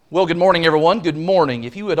Well, good morning, everyone. Good morning.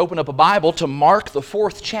 If you would open up a Bible to Mark, the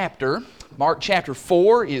 4th chapter. Mark chapter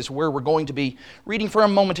 4 is where we're going to be reading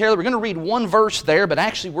from momentarily. We're going to read one verse there, but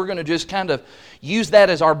actually we're going to just kind of use that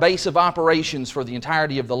as our base of operations for the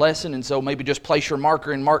entirety of the lesson. And so maybe just place your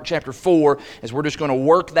marker in Mark chapter 4 as we're just going to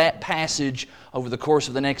work that passage over the course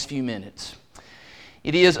of the next few minutes.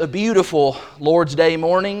 It is a beautiful Lord's Day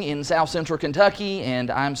morning in South Central Kentucky, and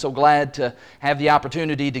I'm so glad to have the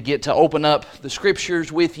opportunity to get to open up the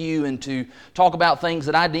Scriptures with you and to talk about things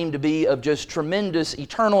that I deem to be of just tremendous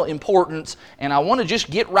eternal importance. And I want to just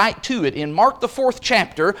get right to it. In Mark the 4th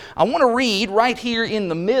chapter, I want to read right here in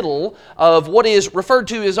the middle of what is referred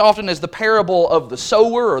to as often as the parable of the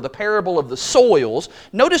sower or the parable of the soils.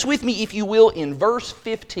 Notice with me, if you will, in verse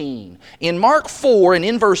 15. In Mark 4 and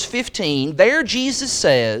in verse 15, there Jesus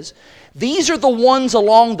says, "These are the ones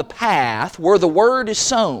along the path where the word is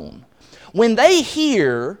sown. When they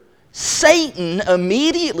hear, Satan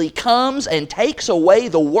immediately comes and takes away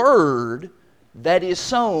the word that is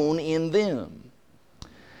sown in them."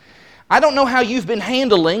 I don't know how you've been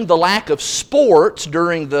handling the lack of sports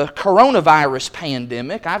during the coronavirus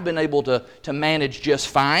pandemic. I've been able to manage just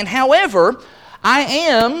fine. However, I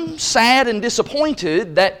am sad and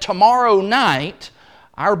disappointed that tomorrow night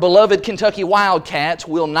our beloved Kentucky Wildcats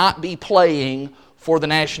will not be playing for the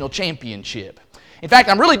national championship. In fact,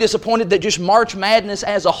 I'm really disappointed that just March Madness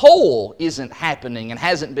as a whole isn't happening and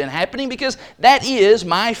hasn't been happening, because that is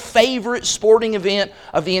my favorite sporting event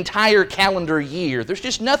of the entire calendar year. There's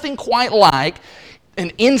just nothing quite like an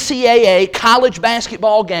NCAA college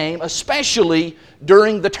basketball game, especially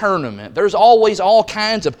during the tournament. There's always all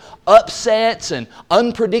kinds of upsets and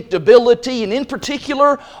unpredictability, and in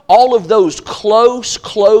particular, all of those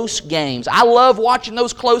close games. I love watching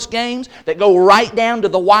those close games that go right down to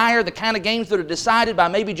the wire, the kind of games that are decided by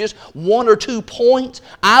maybe just 1 or 2 points.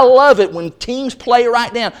 I love it when teams play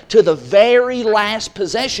right down to the very last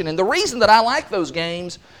possession. And the reason that I like those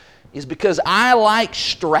games is because I like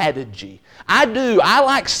strategy. I do. I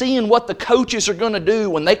like seeing what the coaches are going to do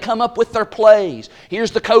when they come up with their plays.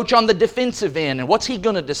 Here's the coach on the defensive end, and what's he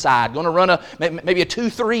going to decide? Going to run maybe a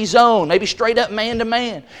 2-3 zone, maybe straight up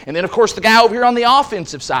man-to-man. And then, of course, the guy over here on the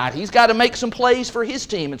offensive side, he's got to make some plays for his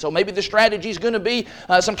team. And so maybe the strategy is going to be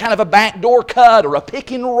some kind of a backdoor cut or a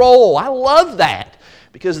pick and roll. I love that,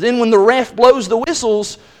 because then when the ref blows the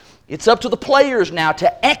whistles, it's up to the players now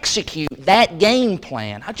to execute that game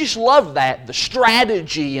plan. I just love that, the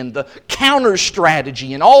strategy and the counter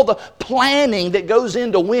strategy and all the planning that goes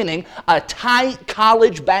into winning a tight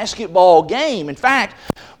college basketball game. In fact,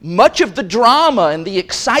 much of the drama and the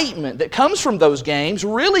excitement that comes from those games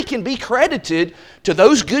really can be credited to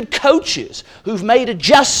those good coaches who've made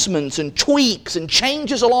adjustments and tweaks and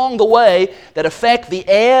changes along the way that affect the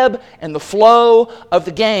ebb and the flow of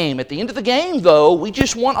the game. At the end of the game, though, we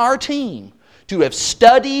just want our team to have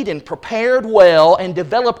studied and prepared well and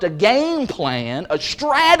developed a game plan, a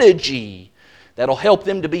strategy that'll help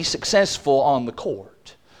them to be successful on the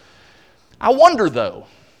court. I wonder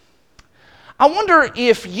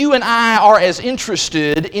if you and I are as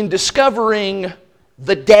interested in discovering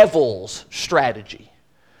the devil's strategy.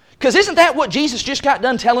 Because isn't that what Jesus just got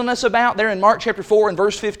done telling us about there in Mark chapter 4 and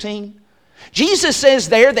verse 15? Jesus says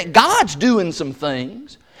there that God's doing some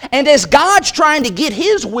things, and as God's trying to get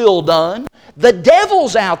His will done, the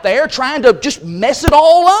devil's out there trying to just mess it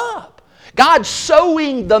all up. God's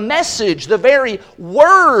sowing the message, the very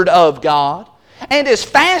Word of God. And as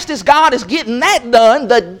fast as God is getting that done,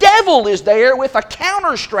 the devil is there with a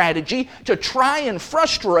counter strategy to try and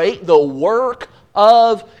frustrate the work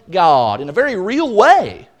of God in a very real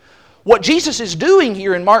way. What Jesus is doing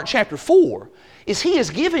here in Mark chapter 4 is He is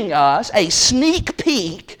giving us a sneak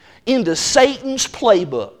peek into Satan's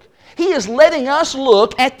playbook. He is letting us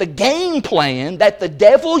look at the game plan that the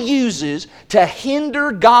devil uses to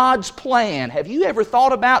hinder God's plan. Have you ever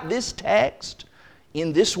thought about this text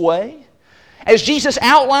in this way? As Jesus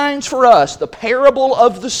outlines for us the parable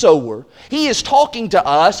of the sower, He is talking to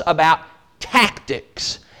us about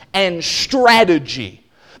tactics and strategy.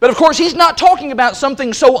 But of course, He's not talking about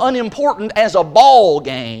something so unimportant as a ball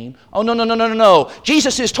game. Oh, no.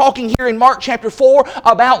 Jesus is talking here in Mark chapter 4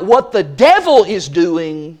 about what the devil is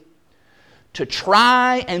doing to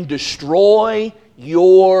try and destroy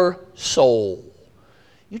your soul.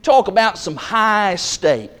 You talk about some high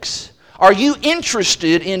stakes. Are you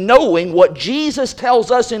interested in knowing what Jesus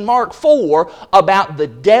tells us in Mark 4 about the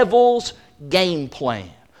devil's game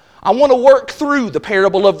plan? I want to work through the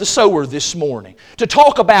parable of the sower this morning to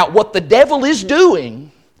talk about what the devil is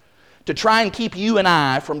doing to try and keep you and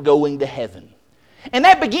I from going to heaven. And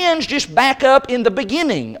that begins just back up in the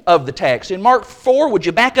beginning of the text. In Mark 4, would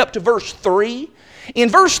you back up to verse 3? In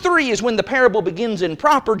verse 3 is when the parable begins in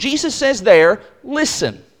proper. Jesus says there,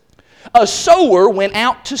 listen, a sower went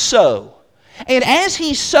out to sow. And as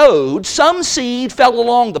he sowed, some seed fell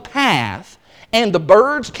along the path, and the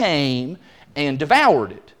birds came and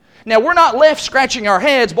devoured it. Now, we're not left scratching our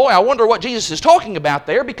heads, boy, I wonder what Jesus is talking about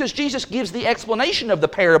there, because Jesus gives the explanation of the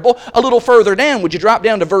parable a little further down. Would you drop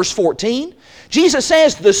down to verse 14? Jesus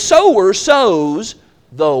says, the sower sows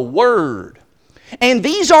the word. And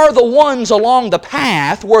these are the ones along the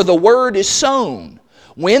path where the word is sown.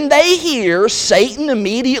 When they hear, Satan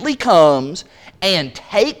immediately comes and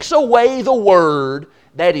takes away the word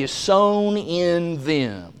that is sown in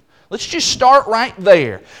them. Let's just start right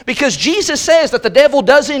there. Because Jesus says that the devil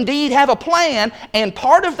does indeed have a plan, and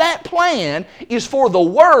part of that plan is for the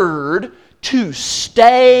word to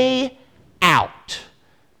stay out.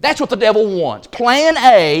 That's what the devil wants. Plan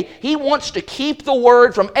A, he wants to keep the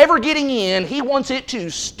word from ever getting in. He wants it to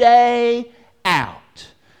stay out.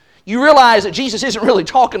 You realize that Jesus isn't really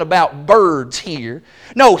talking about birds here.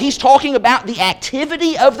 No, he's talking about the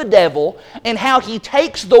activity of the devil and how he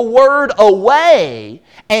takes the word away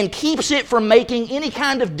and keeps it from making any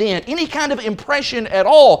kind of dent, any kind of impression at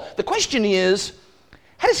all. The question is,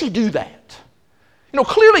 how does he do that? You know,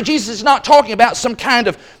 clearly Jesus is not talking about some kind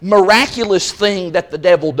of miraculous thing that the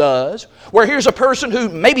devil does, where here's a person who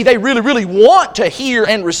maybe they really, really want to hear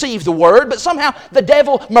and receive the word, but somehow the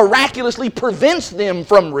devil miraculously prevents them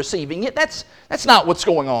from receiving it. That's not what's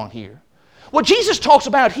going on here. What Jesus talks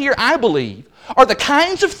about here, I believe, are the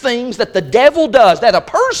kinds of things that the devil does, that a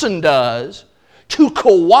person does, to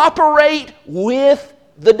cooperate with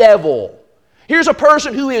the devil. Here's a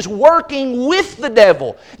person who is working with the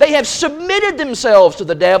devil. They have submitted themselves to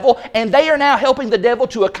the devil, and they are now helping the devil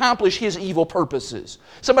to accomplish his evil purposes.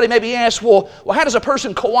 Somebody maybe asks, well, how does a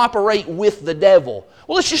person cooperate with the devil?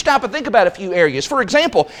 Well, let's just stop and think about a few areas. For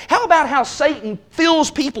example, how about how Satan fills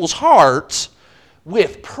people's hearts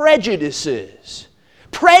with prejudices?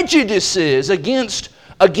 Prejudices against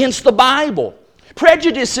the Bible.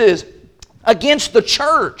 Prejudices against the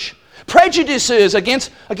church. Prejudices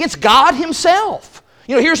against God Himself.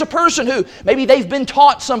 You know, here's a person who maybe they've been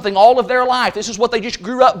taught something all of their life. This is what they just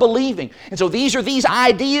grew up believing. And so these are these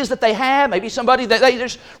ideas that they have. Maybe somebody that they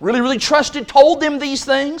just really, really trusted told them these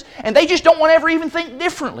things, and they just don't want to ever even think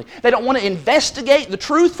differently. They don't want to investigate the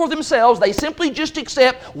truth for themselves. They simply just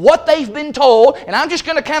accept what they've been told, and I'm just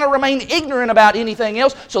going to kind of remain ignorant about anything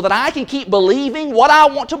else so that I can keep believing what I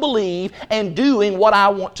want to believe and doing what I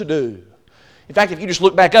want to do. In fact, if you just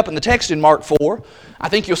look back up in the text in Mark 4, I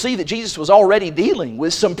think you'll see that Jesus was already dealing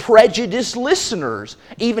with some prejudiced listeners,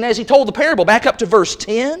 even as He told the parable. Back up to verse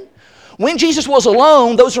 10. When Jesus was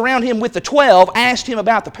alone, those around Him with the 12 asked Him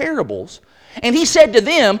about the parables. And He said to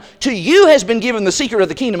them, to you has been given the secret of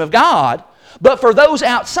the kingdom of God, but for those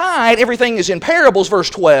outside, everything is in parables, verse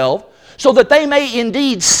 12, so that they may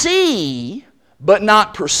indeed see, but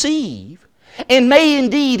not perceive, and may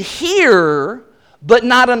indeed hear, but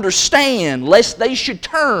not understand, lest they should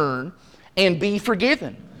turn and be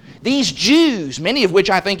forgiven. These Jews, many of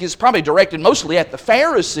which I think is probably directed mostly at the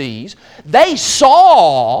Pharisees, they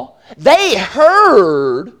saw, they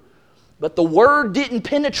heard, but the word didn't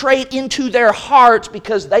penetrate into their hearts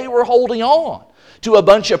because they were holding on to a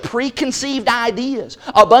bunch of preconceived ideas,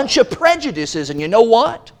 a bunch of prejudices. And you know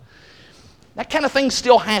what? That kind of thing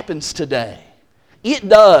still happens today. It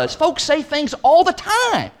does. Folks say things all the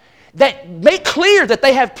time that make clear that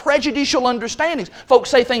they have prejudicial understandings. Folks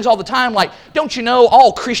say things all the time like, don't you know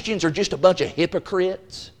all Christians are just a bunch of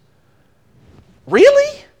hypocrites?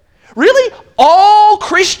 Really? Really? All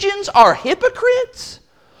Christians are hypocrites?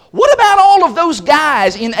 What about all of those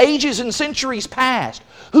guys in ages and centuries past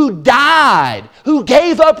who died, who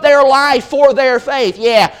gave up their life for their faith?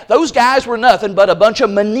 Yeah, those guys were nothing but a bunch of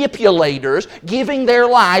manipulators giving their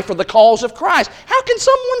life for the cause of Christ. How can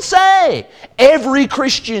someone say every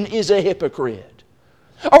Christian is a hypocrite?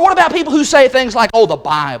 Or what about people who say things like, oh, the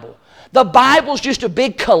Bible? The Bible's just a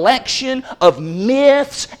big collection of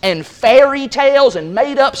myths and fairy tales and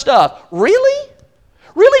made-up stuff. Really?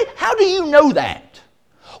 Really? How do you know that?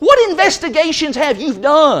 What investigations have you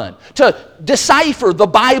done to decipher the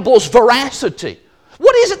Bible's veracity?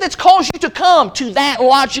 What is it that's caused you to come to that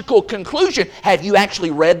logical conclusion? Have you actually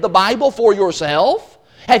read the Bible for yourself?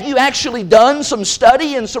 Have you actually done some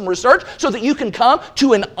study and some research so that you can come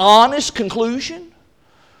to an honest conclusion?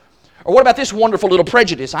 Or what about this wonderful little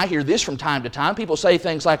prejudice? I hear this from time to time. People say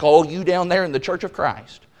things like, oh, you down there in the Church of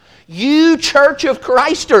Christ. You Church of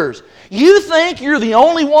Christers, you think you're the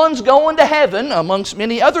only ones going to heaven, amongst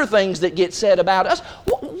many other things that get said about us.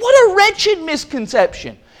 What a wretched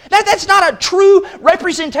misconception. That's not a true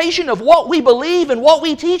representation of what we believe and what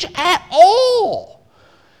we teach at all.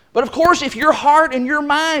 But of course, if your heart and your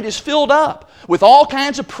mind is filled up with all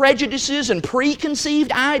kinds of prejudices and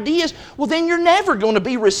preconceived ideas, well, then you're never going to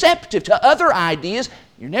be receptive to other ideas.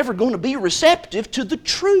 You're never going to be receptive to the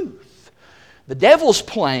truth. The devil's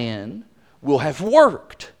plan will have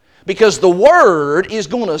worked because the Word is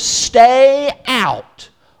going to stay out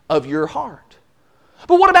of your heart.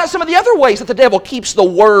 But what about some of the other ways that the devil keeps the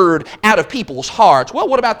Word out of people's hearts? Well,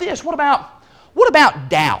 what about this? What about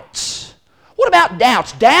doubts? What about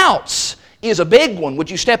doubts? Doubts is a big one.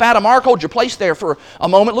 Would you step out of Mark? Hold your place there for a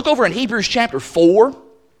moment. Look over in Hebrews chapter 4.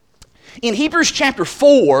 In Hebrews chapter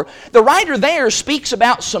 4, the writer there speaks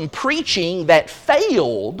about some preaching that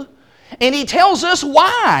failed, and he tells us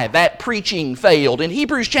why that preaching failed. In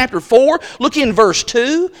Hebrews chapter 4, look in verse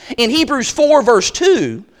 2. In Hebrews 4 verse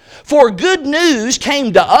 2, "For good news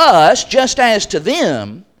came to us just as to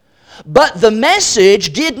them, but the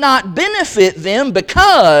message did not benefit them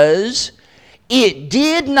because it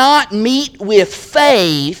did not meet with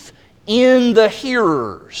faith in the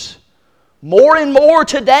hearers." More and more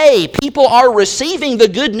today, people are receiving the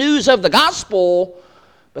good news of the gospel,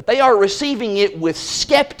 but they are receiving it with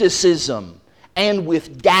skepticism and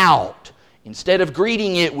with doubt instead of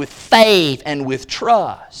greeting it with faith and with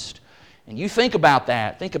trust. And you think about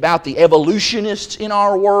that. Think about the evolutionists in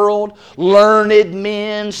our world, learned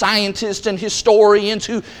men, scientists and historians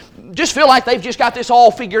who just feel like they've just got this all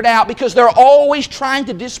figured out because they're always trying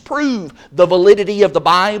to disprove the validity of the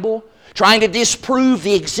Bible, trying to disprove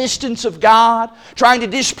the existence of God, trying to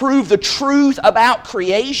disprove the truth about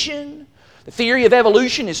creation. The theory of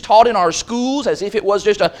evolution is taught in our schools as if it was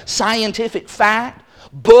just a scientific fact.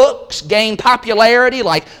 Books gain popularity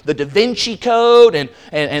like the Da Vinci Code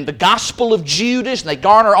and the Gospel of Judas, and they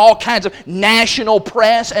garner all kinds of national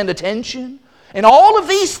press and attention. And all of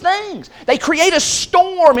these things, they create a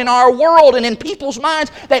storm in our world and in people's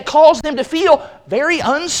minds that cause them to feel very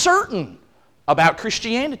uncertain about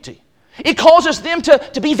Christianity. It causes them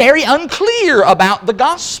to be very unclear about the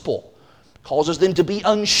gospel. It causes them to be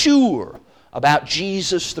unsure about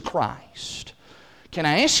Jesus the Christ. Can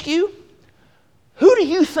I ask you, who do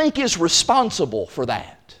you think is responsible for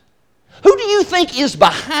that? Who do you think is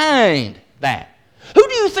behind that? Who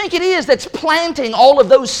do you think it is that's planting all of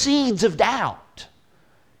those seeds of doubt?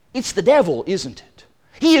 It's the devil, isn't it?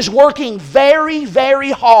 He is working very,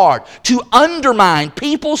 very hard to undermine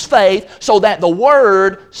people's faith so that the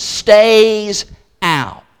Word stays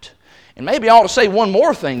out. And maybe I ought to say one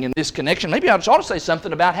more thing in this connection. Maybe I ought to say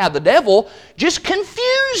something about how the devil just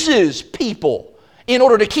confuses people in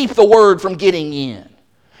order to keep the Word from getting in.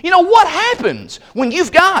 You know, what happens when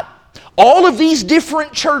you've got all of these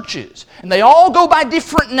different churches, and they all go by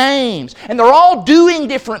different names, and they're all doing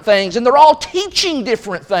different things, and they're all teaching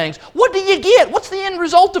different things? What do you get? What's the end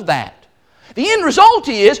result of that? The end result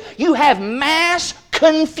is you have mass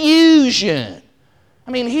confusion.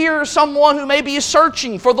 I mean, here's someone who maybe is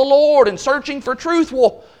searching for the Lord and searching for truth.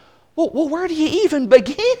 Well, where do you even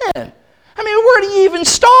begin? I mean, where do you even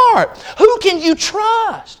start? Who can you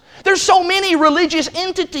trust? There's so many religious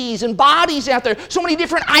entities and bodies out there, so many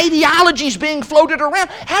different ideologies being floated around.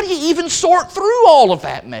 How do you even sort through all of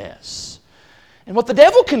that mess? And what the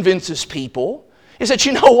devil convinces people is that,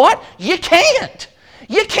 you know what? You can't.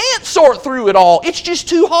 You can't sort through it all. It's just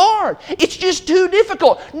too hard. It's just too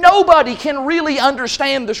difficult. Nobody can really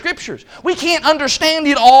understand the Scriptures. We can't understand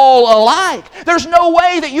it all alike. There's no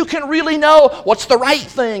way that you can really know what's the right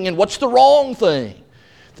thing and what's the wrong thing.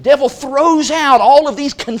 The devil throws out all of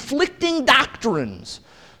these conflicting doctrines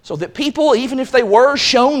so that people, even if they were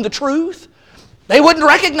shown the truth, they wouldn't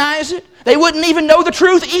recognize it. They wouldn't even know the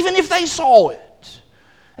truth even if they saw it.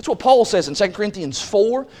 That's what Paul says in 2 Corinthians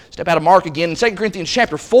 4. Step out of Mark again. In 2 Corinthians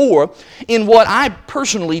chapter 4, in what I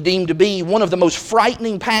personally deem to be one of the most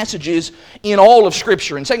frightening passages in all of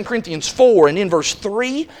Scripture. In 2 Corinthians 4 and in verse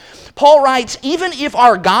 3, Paul writes, "Even if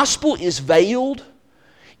our gospel is veiled,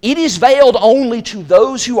 it is veiled only to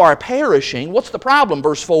those who are perishing." What's the problem?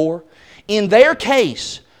 Verse 4. "In their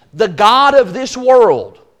case, the god of this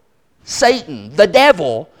world," Satan, the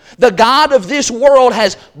devil, the god of this world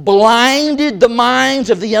has blinded the minds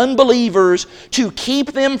of the unbelievers to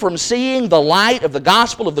keep them from seeing the light of the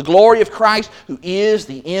gospel of the glory of Christ, who is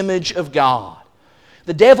the image of God."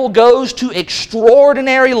 The devil goes to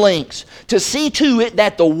extraordinary lengths to see to it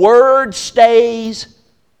that the Word stays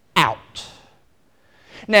out.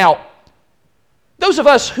 Now, those of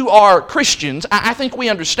us who are Christians, I think we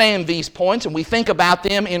understand these points and we think about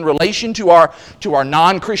them in relation to our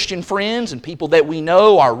non-Christian friends and people that we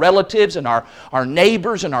know, our relatives and our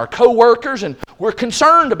neighbors and our co-workers. And we're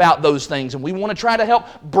concerned about those things, and we want to try to help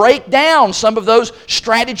break down some of those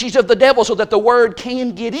strategies of the devil so that the Word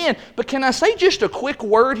can get in. But can I say just a quick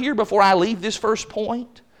word here before I leave this first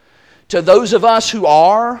point? To those of us who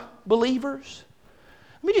are believers,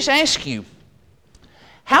 let me just ask you,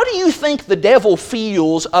 how do you think the devil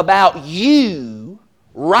feels about you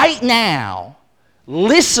right now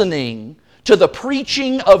listening to the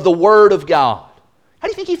preaching of the Word of God? How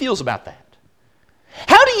do you think he feels about that?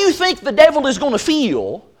 How do you think the devil is going to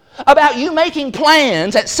feel about you making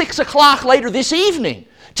plans at 6 o'clock later this evening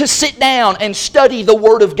to sit down and study the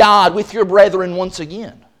Word of God with your brethren once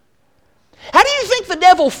again? How do you think the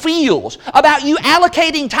devil feels about you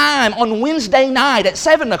allocating time on Wednesday night at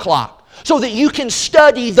 7 o'clock so that you can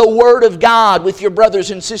study the Word of God with your brothers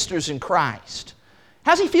and sisters in Christ?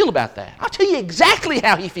 How does he feel about that? I'll tell you exactly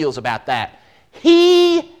how he feels about that.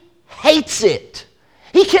 He hates it.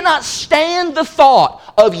 He cannot stand the thought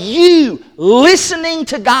of you listening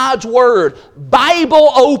to God's Word, Bible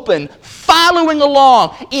open, following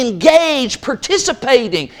along, engaged,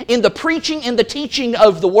 participating in the preaching and the teaching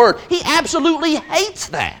of the Word. He absolutely hates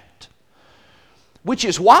that. Which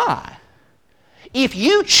is why, if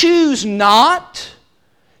you choose not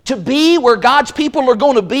to be where God's people are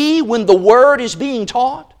going to be when the Word is being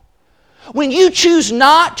taught, when you choose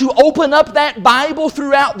not to open up that Bible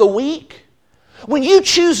throughout the week, when you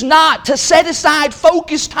choose not to set aside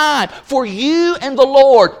focused time for you and the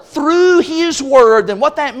Lord through His Word, then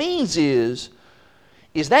what that means is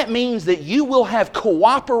that means that you will have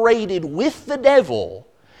cooperated with the devil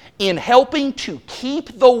in helping to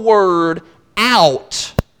keep the Word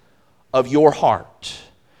out of your heart.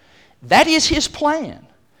 That is his plan.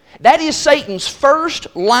 That is Satan's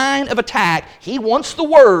first line of attack. He wants the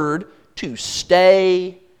Word to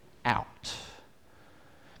stay out.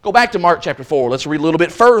 Go back to Mark chapter 4. Let's read a little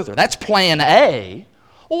bit further. That's plan A.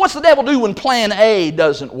 Well, what's the devil do when plan A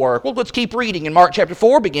doesn't work? Well, let's keep reading in Mark chapter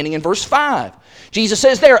 4, beginning in verse 5. Jesus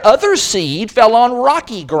says there, "Other seed fell on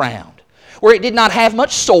rocky ground, where it did not have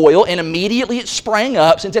much soil, and immediately it sprang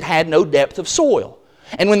up, since it had no depth of soil.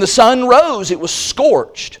 And when the sun rose, it was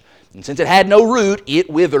scorched, and since it had no root, it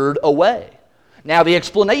withered away." Now the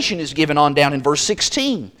explanation is given on down in verse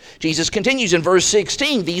 16. Jesus continues in verse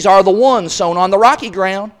 16, "These are the ones sown on the rocky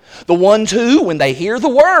ground, the ones who, when they hear the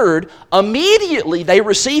word, immediately they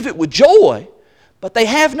receive it with joy, but they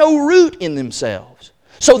have no root in themselves.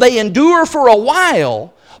 So they endure for a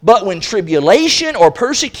while, but when tribulation or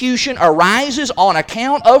persecution arises on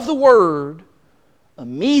account of the word,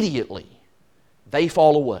 immediately they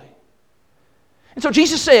fall away." And so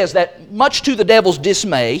Jesus says that much to the devil's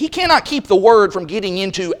dismay, he cannot keep the Word from getting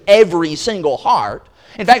into every single heart.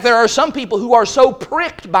 In fact, there are some people who are so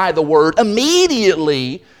pricked by the Word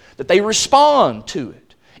immediately that they respond to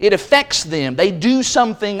it. It affects them. They do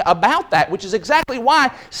something about that, which is exactly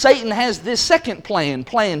why Satan has this second plan,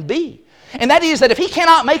 plan B. And that is that if he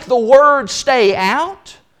cannot make the Word stay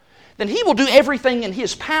out, then he will do everything in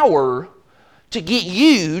his power to get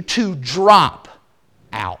you to drop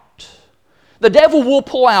out. The devil will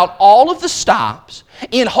pull out all of the stops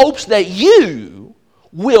in hopes that you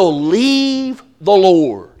will leave the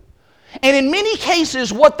Lord. And in many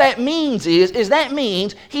cases, what that means is that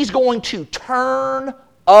means he's going to turn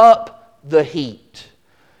up the heat.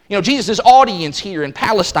 You know, Jesus' audience here in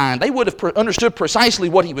Palestine, they would have understood precisely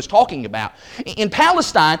what he was talking about. In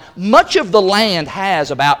Palestine, much of the land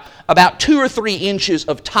has about 2 or 3 inches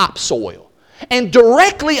of topsoil. And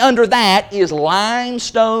directly under that is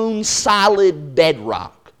limestone solid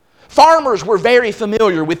bedrock. Farmers were very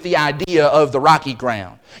familiar with the idea of the rocky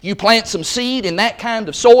ground. You plant some seed in that kind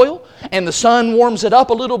of soil, and the sun warms it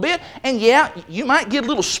up a little bit, and yeah, you might get a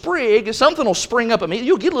little sprig, something will spring up immediately,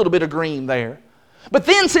 you'll get a little bit of green there. But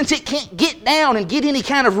then since it can't get down and get any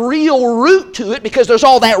kind of real root to it because there's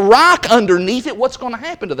all that rock underneath it, what's going to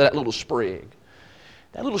happen to that little sprig?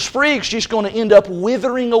 That little sprig's just going to end up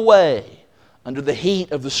withering away under the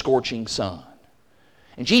heat of the scorching sun.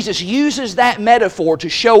 And Jesus uses that metaphor to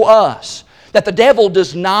show us that the devil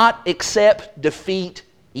does not accept defeat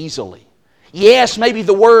easily. Yes, maybe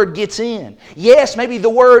the Word gets in. Yes, maybe the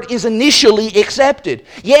Word is initially accepted.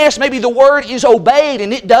 Yes, maybe the Word is obeyed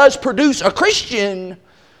and it does produce a Christian.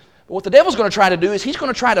 But what the devil's going to try to do is he's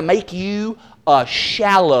going to try to make you a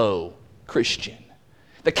shallow Christian.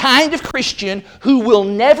 The kind of Christian who will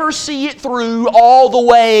never see it through all the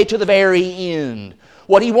way to the very end.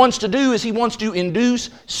 What he wants to do is he wants to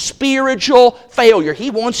induce spiritual failure.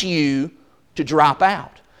 He wants you to drop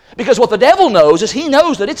out. Because what the devil knows is he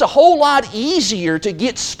knows that it's a whole lot easier to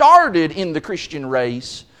get started in the Christian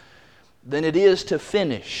race than it is to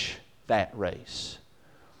finish that race.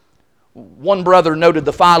 One brother noted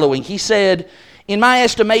the following. He said, In my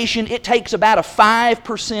estimation, it takes about a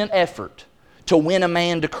 5% effort to win a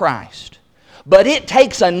man to Christ. But it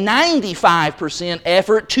takes a 95%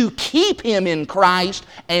 effort to keep him in Christ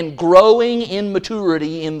and growing in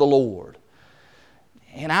maturity in the Lord.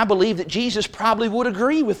 And I believe that Jesus probably would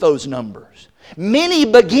agree with those numbers. Many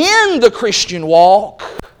begin the Christian walk,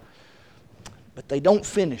 but they don't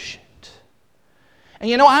finish it. And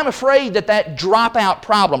you know, I'm afraid that dropout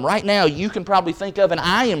problem, right now you can probably think of, and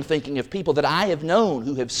I am thinking of people that I have known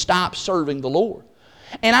who have stopped serving the Lord.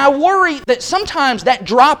 And I worry that sometimes that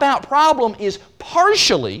dropout problem is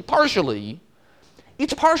partially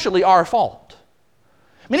our fault.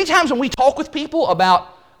 Many times when we talk with people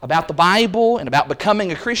about the Bible and about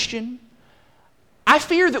becoming a Christian, I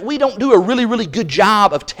fear that we don't do a really, really good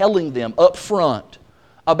job of telling them up front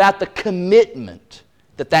about the commitment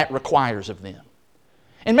that requires of them.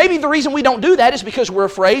 And maybe the reason we don't do that is because we're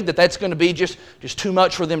afraid that that's going to be just too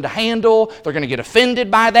much for them to handle. They're going to get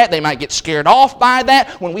offended by that. They might get scared off by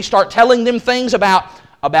that. When we start telling them things about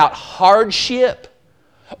hardship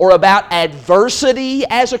or about adversity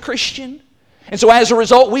as a Christian. And so as a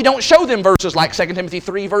result, we don't show them verses like 2 Timothy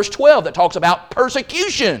 3 verse 12 that talks about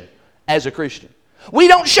persecution as a Christian. We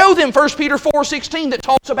don't show them 1 Peter 4:16 that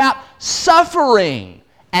talks about suffering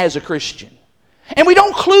as a Christian. And we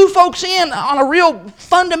don't clue folks in on a real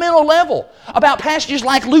fundamental level about passages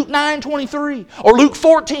like Luke 9:23 or Luke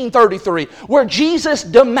 14:33, where Jesus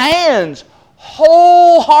demands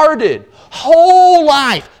wholehearted, whole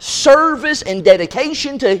life service and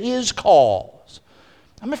dedication to His cause.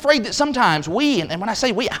 I'm afraid that sometimes we, and when I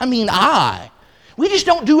say we, I mean we just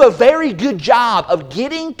don't do a very good job of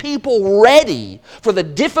getting people ready for the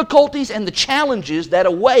difficulties and the challenges that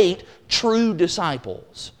await true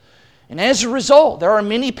disciples. And as a result, there are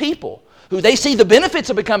many people who they see the benefits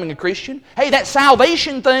of becoming a Christian. Hey, that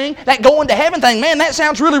salvation thing, that going to heaven thing, man, that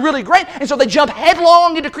sounds really, really great. And so they jump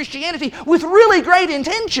headlong into Christianity with really great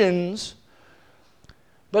intentions.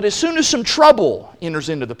 But as soon as some trouble enters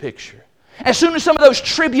into the picture, as soon as some of those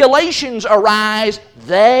tribulations arise,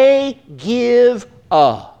 they give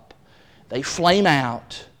up. They flame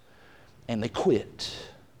out and they quit.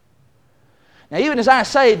 Now, even as I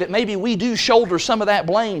say that maybe we do shoulder some of that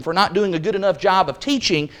blame for not doing a good enough job of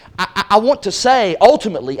teaching, I want to say,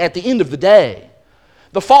 ultimately, at the end of the day,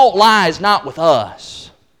 the fault lies not with us.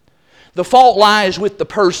 The fault lies with the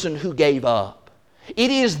person who gave up. It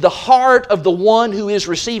is the heart of the one who is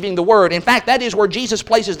receiving the Word. In fact, that is where Jesus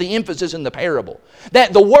places the emphasis in the parable.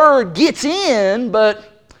 That the Word gets in, but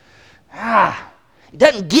it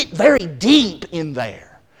doesn't get very deep in there.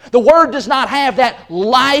 The Word does not have that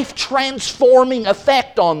life-transforming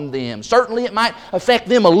effect on them. Certainly it might affect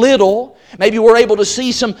them a little. Maybe we're able to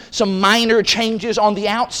see some minor changes on the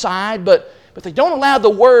outside, but they don't allow the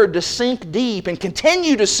Word to sink deep and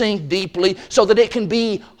continue to sink deeply so that it can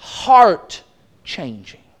be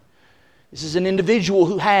heart-changing. This is an individual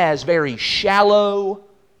who has very shallow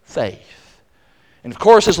faith. And of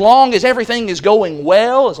course, as long as everything is going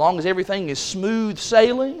well, as long as everything is smooth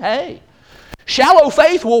sailing, hey, shallow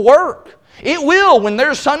faith will work. It will when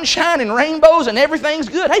there's sunshine and rainbows and everything's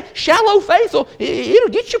good. Hey, shallow faith, it'll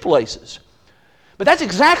get you places. But that's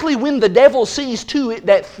exactly when the devil sees to it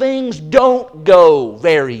that things don't go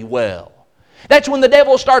very well. That's when the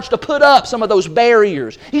devil starts to put up some of those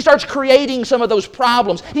barriers. He starts creating some of those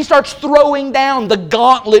problems. He starts throwing down the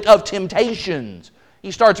gauntlet of temptations.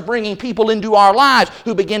 He starts bringing people into our lives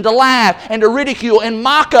who begin to laugh and to ridicule and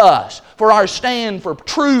mock us for our stand for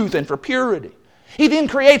truth and for purity. He then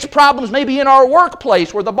creates problems maybe in our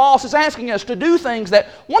workplace where the boss is asking us to do things that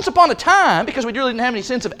once upon a time, because we really didn't have any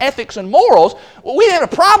sense of ethics and morals, we had a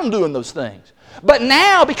problem doing those things. But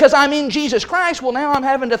now, because I'm in Jesus Christ, now I'm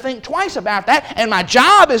having to think twice about that, and my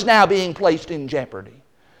job is now being placed in jeopardy.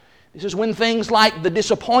 This is when things like the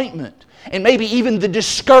disappointment and maybe even the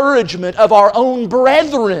discouragement of our own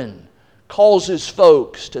brethren causes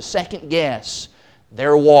folks to second guess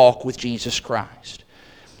their walk with Jesus Christ.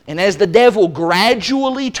 And as the devil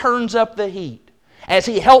gradually turns up the heat, as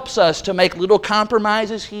he helps us to make little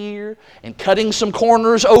compromises here and cutting some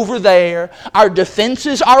corners over there, our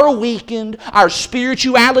defenses are weakened, our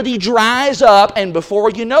spirituality dries up, and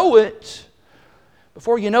before you know it,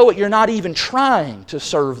 you're not even trying to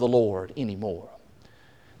serve the Lord anymore.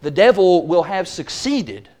 The devil will have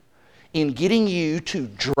succeeded in getting you to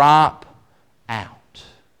drop out.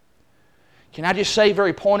 Can I just say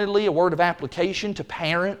very pointedly a word of application to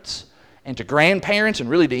parents and to grandparents and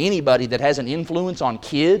really to anybody that has an influence on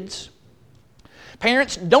kids?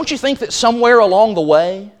 Parents, don't you think that somewhere along the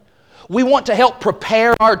way we want to help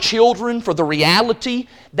prepare our children for the reality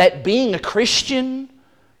that being a Christian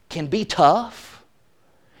can be tough?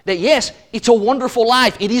 That yes, it's a wonderful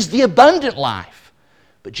life. It is the abundant life.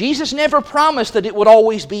 But Jesus never promised that it would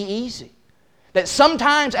always be easy. That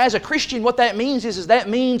sometimes as a Christian, what that means is that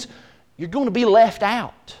means you're going to be left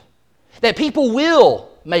out. That people will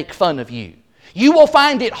make fun of you. You will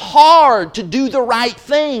find it hard to do the right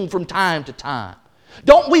thing from time to time.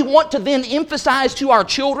 Don't we want to then emphasize to our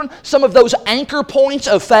children some of those anchor points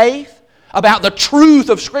of faith about the truth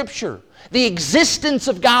of Scripture, the existence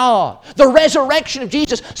of God, the resurrection of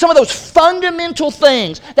Jesus, some of those fundamental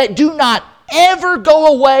things that do not ever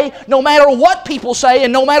go away no matter what people say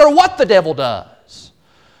and no matter what the devil does.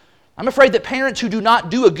 I'm afraid that parents who do not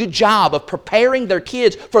do a good job of preparing their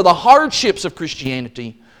kids for the hardships of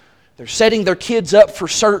Christianity, they're setting their kids up for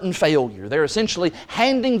certain failure. They're essentially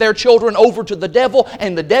handing their children over to the devil,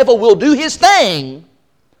 and the devil will do his thing,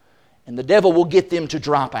 and the devil will get them to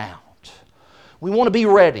drop out. We want to be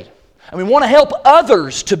ready. And we want to help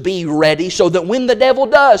others to be ready so that when the devil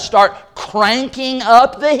does start cranking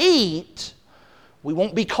up the heat, we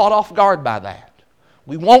won't be caught off guard by that.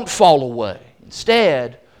 We won't fall away.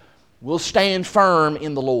 Instead, we'll stand firm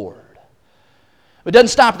in the Lord. But it doesn't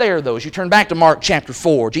stop there, though. As you turn back to Mark chapter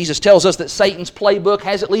 4, Jesus tells us that Satan's playbook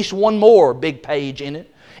has at least one more big page in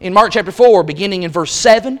it. In Mark chapter 4, beginning in verse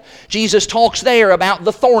 7, Jesus talks there about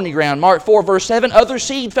the thorny ground. Mark 4, verse 7, other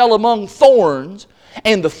seed fell among thorns,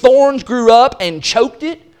 and the thorns grew up and choked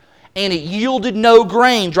it, and it yielded no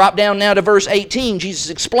grain. Drop down now to verse 18. Jesus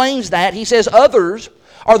explains that. He says, others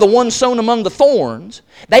are the ones sown among the thorns.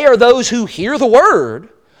 They are those who hear the word,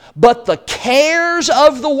 but the cares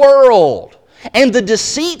of the world and the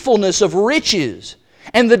deceitfulness of riches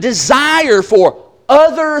and the desire for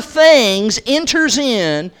other things enters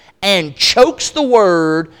in and chokes the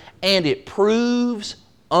word, and it proves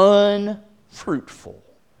unfruitful.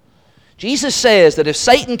 Jesus says that if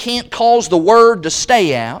Satan can't cause the word to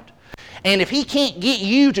stay out, and if he can't get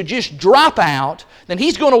you to just drop out, then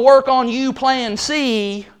he's going to work on you, plan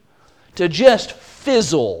C, to just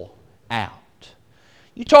fizzle out.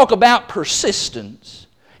 You talk about persistence.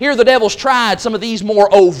 Here the devil's tried some of these more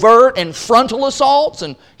overt and frontal assaults,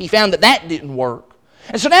 and he found that that didn't work.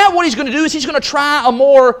 And so now what he's going to do is he's going to try a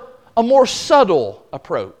more subtle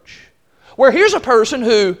approach. Where here's a person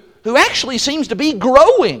who actually seems to be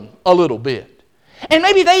growing a little bit. And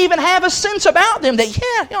maybe they even have a sense about them that,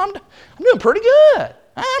 I'm doing pretty good.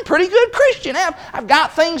 I'm a pretty good Christian. I've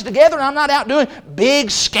got things together. I'm not out doing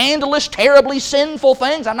big, scandalous, terribly sinful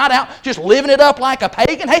things. I'm not out just living it up like a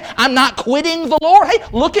pagan. Hey, I'm not quitting the Lord. Hey,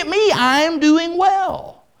 look at me. I'm doing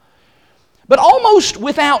well. But almost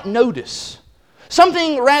without notice,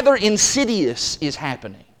 something rather insidious is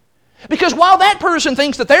happening. Because while that person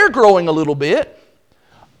thinks that they're growing a little bit,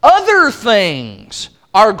 other things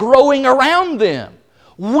are growing around them.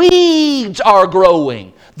 Weeds are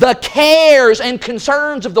growing. The cares and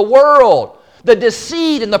concerns of the world, the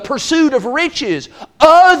deceit and the pursuit of riches,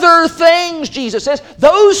 other things, Jesus says,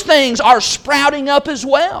 those things are sprouting up as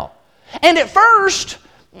well. And at first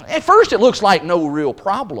it looks like no real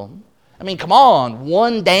problem. I mean, come on,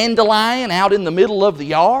 one dandelion out in the middle of the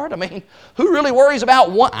yard? I mean, who really worries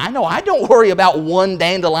about one? I know I don't worry about one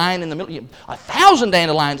dandelion in the middle. 1,000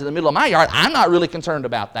 dandelions in the middle of my yard, I'm not really concerned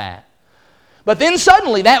about that. But then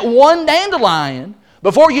suddenly that one dandelion,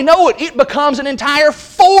 before you know it, it becomes an entire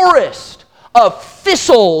forest of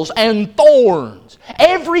thistles and thorns.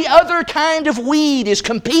 Every other kind of weed is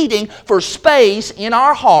competing for space in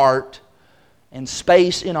our heart and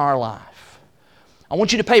space in our life. I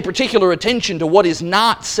want you to pay particular attention to what is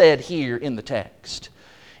not said here in the text.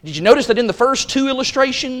 Did you notice that in the first two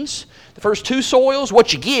illustrations, the first two soils,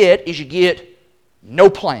 what you get is you get no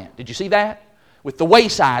plant. Did you see that? With the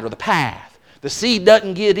wayside or the path. The seed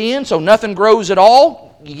doesn't get in, so nothing grows at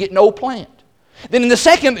all. You get no plant. Then in the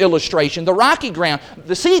second illustration, the rocky ground,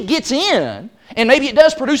 the seed gets in, and maybe it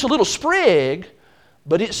does produce a little sprig,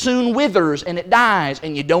 but it soon withers and it dies,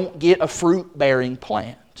 and you don't get a fruit-bearing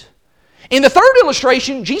plant. In the third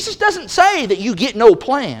illustration, Jesus doesn't say that you get no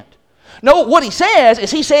plant. No, what he says is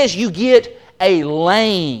he says you get a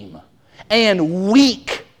lame and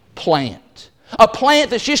weak plant. A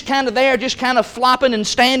plant that's just kind of there, just kind of flopping and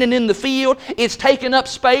standing in the field. It's taking up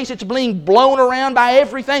space. It's being blown around by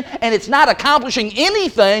everything, and it's not accomplishing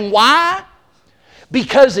anything. Why?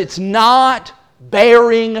 Because it's not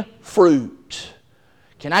bearing fruit.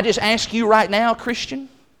 Can I just ask you right now, Christian?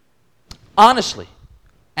 Honestly,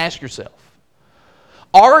 ask yourself.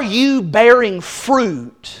 Are you bearing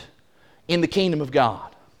fruit in the kingdom of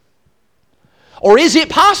God? Or is it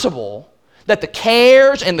possible that the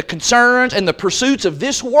cares and the concerns and the pursuits of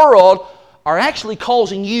this world are actually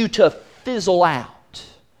causing you to fizzle out?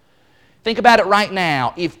 Think about it right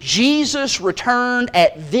now. If Jesus returned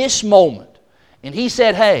at this moment and He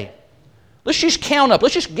said, hey, let's just count up.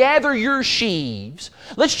 Let's just gather your sheaves.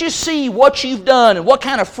 Let's just see what you've done and what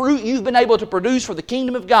kind of fruit you've been able to produce for the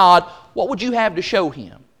kingdom of God. What would you have to show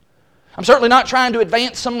Him? I'm certainly not trying to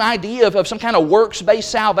advance some idea of some kind of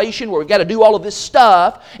works-based salvation where we've got to do all of this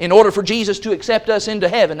stuff in order for Jesus to accept us into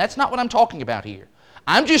heaven. That's not what I'm talking about here.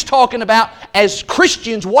 I'm just talking about, as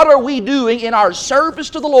Christians, what are we doing in our service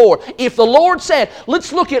to the Lord? If the Lord said,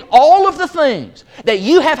 let's look at all of the things that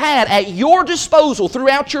you have had at your disposal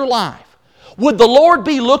throughout your life, would the Lord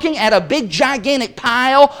be looking at a big gigantic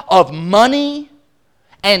pile of money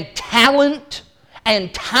and talent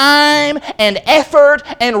and time and effort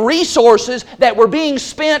and resources that were being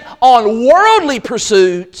spent on worldly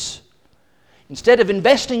pursuits instead of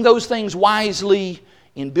investing those things wisely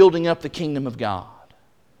in building up the kingdom of God?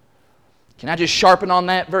 Can I just sharpen on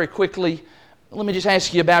that very quickly? Let me just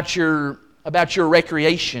ask you about your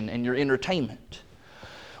recreation and your entertainment.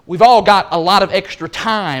 We've all got a lot of extra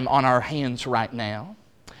time on our hands right now.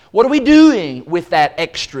 What are we doing with that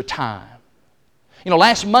extra time? You know,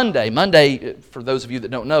 last Monday, for those of you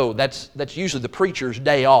that don't know, that's usually the preacher's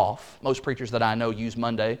day off. Most preachers that I know use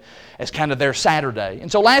Monday as kind of their Saturday.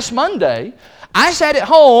 And so last Monday, I sat at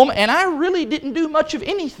home and I really didn't do much of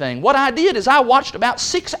anything. What I did is I watched about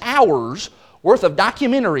 6 hours worth of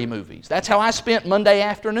documentary movies. That's how I spent Monday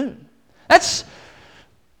afternoon. That's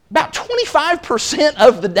about 25%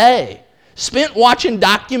 of the day spent watching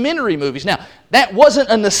documentary movies. Now, that wasn't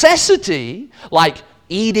a necessity like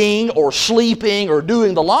eating or sleeping or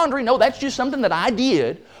doing the laundry. No, that's just something that I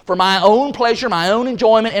did for my own pleasure, my own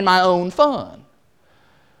enjoyment, and my own fun.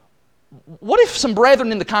 What if some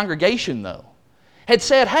brethren in the congregation, though, had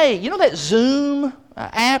said, hey, you know that Zoom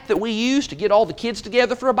app that we use to get all the kids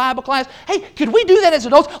together for a Bible class? Hey, could we do that as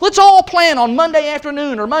adults? Let's all plan on Monday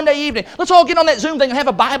afternoon or Monday evening. Let's all get on that Zoom thing and have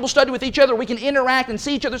a Bible study with each other. We can interact and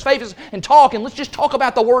see each other's faces and talk, and let's just talk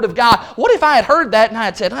about the Word of God. What if I had heard that and I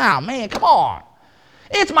had said, oh man, come on.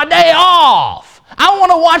 It's my day off. I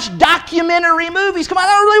want to watch documentary movies. Come on, I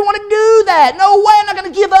don't really want to do that. No way, I'm not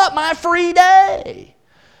going to give up my free day.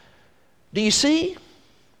 Do you see?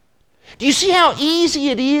 Do you see how easy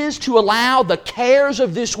it is to allow the cares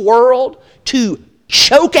of this world to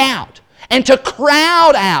choke out and to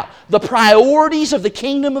crowd out the priorities of the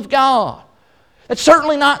kingdom of God? That's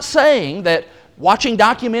certainly not saying that watching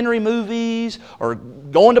documentary movies or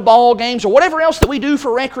going to ball games or whatever else that we do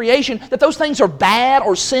for recreation, that those things are bad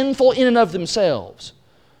or sinful in and of themselves.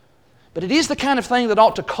 But it is the kind of thing that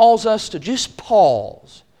ought to cause us to just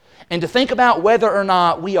pause and to think about whether or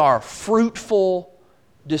not we are fruitful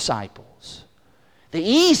disciples. The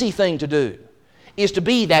easy thing to do is to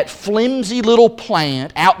be that flimsy little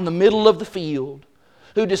plant out in the middle of the field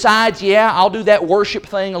who decides, yeah, I'll do that worship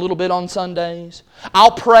thing a little bit on Sundays.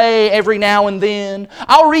 I'll pray every now and then.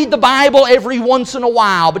 I'll read the Bible every once in a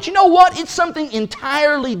while. But you know what? It's something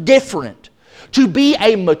entirely different to be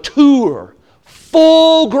a mature,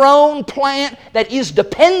 full-grown plant that is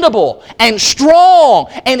dependable and strong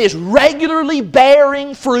and is regularly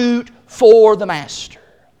bearing fruit for the Master.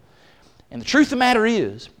 And the truth of the matter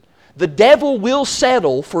is, the devil will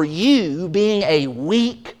settle for you being a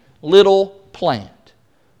weak little plant.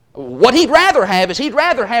 What he'd rather have is he'd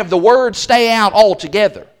rather have the Word stay out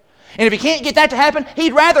altogether. And if he can't get that to happen,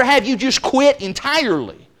 he'd rather have you just quit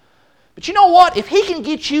entirely. But you know what? If he can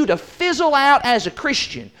get you to fizzle out as a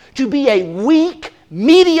Christian, to be a weak,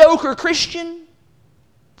 mediocre Christian,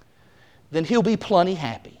 then he'll be plenty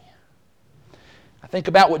happy. I think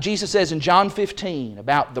about what Jesus says in John 15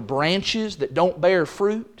 about the branches that don't bear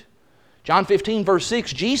fruit. John 15 verse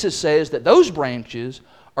 6, Jesus says that those branches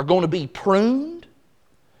are going to be pruned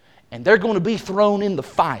and they're going to be thrown in the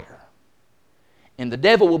fire. And the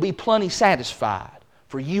devil will be plenty satisfied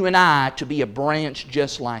for you and I to be a branch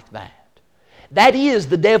just like that. That is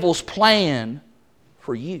the devil's plan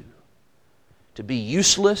for you, to be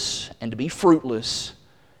useless and to be fruitless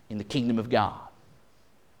in the kingdom of God.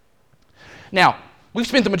 Now, we've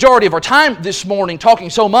spent the majority of our time this morning talking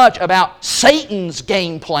so much about Satan's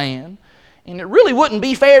game plan, and it really wouldn't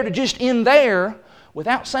be fair to just end there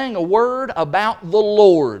without saying a word about the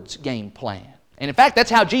Lord's game plan. And in fact, that's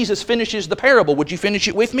how Jesus finishes the parable. Would you finish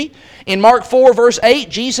it with me? In Mark 4, verse 8,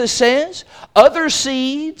 Jesus says, "Other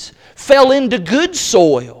seeds fell into good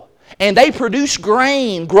soil, and they produced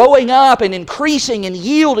grain, growing up and increasing and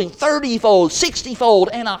yielding 30-fold, 60-fold,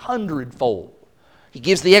 and 100-fold. He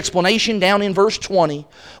gives the explanation down in verse 20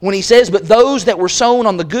 when he says, "But those that were sown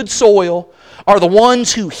on the good soil are the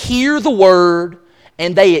ones who hear the word,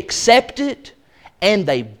 and they accept it, and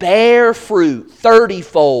they bear fruit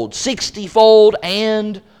 30-fold, 60-fold,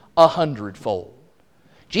 and 100-fold.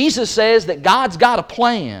 Jesus says that God's got a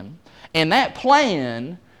plan, and that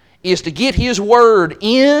plan is to get His Word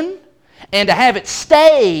in and to have it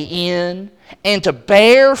stay in and to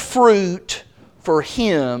bear fruit for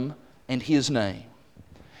Him and His name.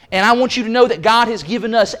 And I want you to know that God has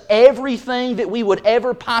given us everything that we would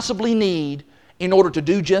ever possibly need in order to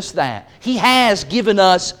do just that. He has given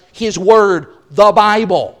us His Word, the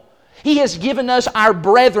Bible. He has given us our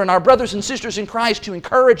brethren, our brothers and sisters in Christ, to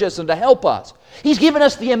encourage us and to help us. He's given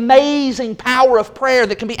us the amazing power of prayer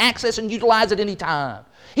that can be accessed and utilized at any time.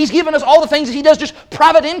 He's given us all the things that He does just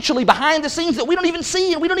providentially behind the scenes that we don't even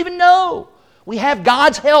see and we don't even know. We have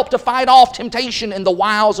God's help to fight off temptation and the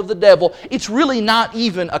wiles of the devil. It's really not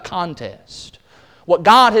even a contest. What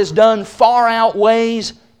God has done far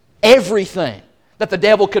outweighs everything that the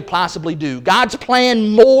devil could possibly do. God's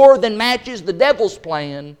plan more than matches the devil's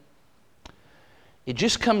plan. It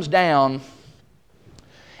just comes down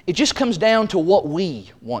to what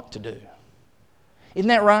we want to do. Isn't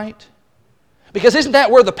that right? Because isn't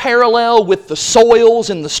that where the parallel with the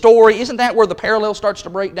soils in the story, isn't that where the parallel starts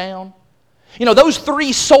to break down? You know, those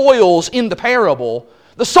three soils in the parable,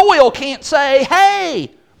 the soil can't say,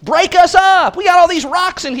 hey, break us up. We got all these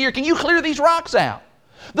rocks in here. Can you clear these rocks out?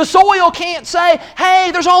 The soil can't say,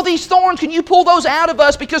 hey, there's all these thorns. Can you pull those out of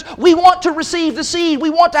us because we want to receive the seed. We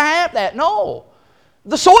want to have that. No.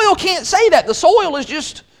 The soil can't say that. The soil is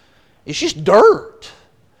just dirt.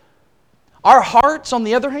 Our hearts, on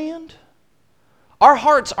the other hand, our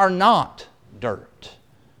hearts are not dirt.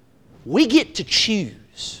 We get to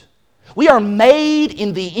choose. We are made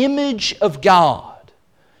in the image of God.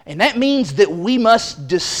 And that means that we must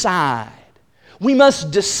decide. We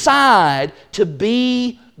must decide to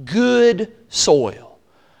be good soil.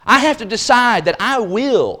 I have to decide that I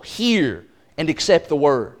will hear and accept the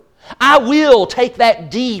Word. I will take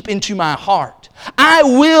that deep into my heart. I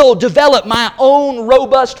will develop my own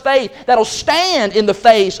robust faith that'll stand in the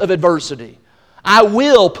face of adversity. I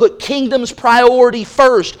will put kingdom's priority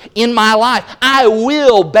first in my life. I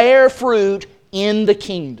will bear fruit in the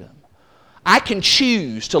kingdom. I can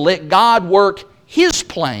choose to let God work His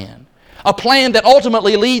plan, a plan that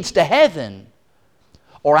ultimately leads to heaven,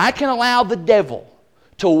 or I can allow the devil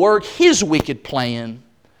to work his wicked plan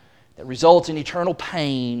that results in eternal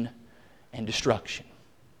pain and destruction.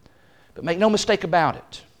 But make no mistake about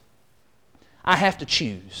it, I have to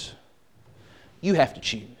choose. You have to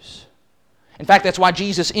choose. In fact, that's why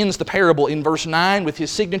Jesus ends the parable in verse 9 with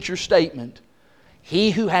His signature statement,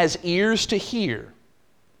 "He who has ears to hear,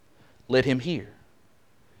 let him hear."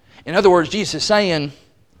 In other words, Jesus is saying,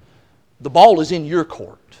 the ball is in your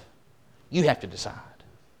court. You have to decide.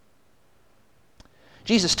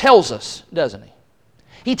 Jesus tells us, doesn't He?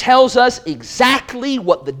 He tells us exactly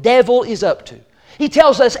what the devil is up to. He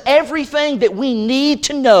tells us everything that we need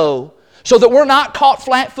to know so that we're not caught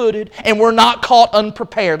flat-footed and we're not caught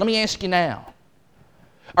unprepared. Let me ask you now,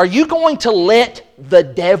 are you going to let the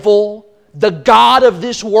devil, the god of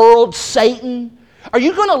this world, Satan, are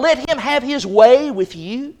you going to let him have his way with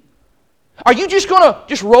you? Are you just going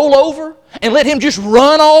to roll over and let him just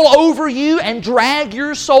run all over you and drag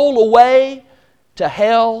your soul away to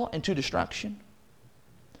hell and to destruction?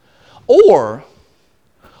 Or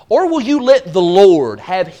will you let the Lord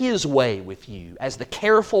have His way with you as the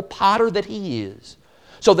careful potter that He is,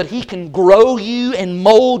 so that He can grow you and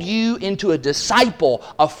mold you into a disciple,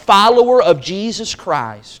 a follower of Jesus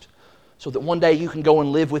Christ, so that one day you can go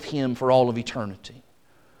and live with Him for all of eternity?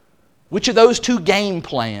 Which of those two game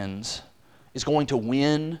plans is going to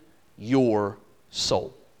win your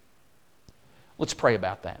soul? Let's pray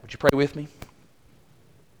about that. Would you pray with me?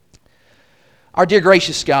 Our dear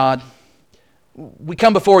gracious God, we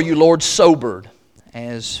come before You, Lord, sobered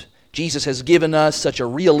as Jesus has given us such a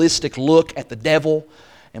realistic look at the devil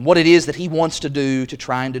and what it is that he wants to do to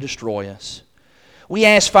try and to destroy us. We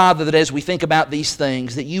ask, Father, that as we think about these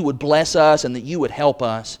things, that You would bless us and that You would help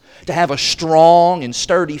us to have a strong and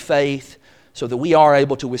sturdy faith so that we are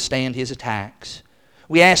able to withstand his attacks.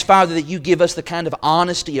 We ask, Father, that You give us the kind of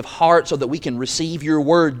honesty of heart so that we can receive Your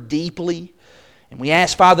Word deeply. And we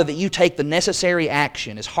ask, Father, that You take the necessary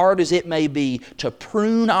action, as hard as it may be, to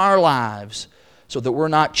prune our lives so that we're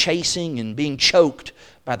not chasing and being choked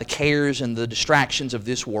by the cares and the distractions of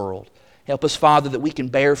this world. Help us, Father, that we can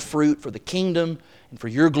bear fruit for the kingdom and for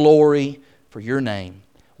Your glory, for Your name.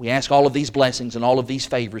 We ask all of these blessings and all of these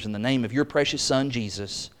favors in the name of Your precious Son,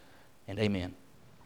 Jesus, and amen.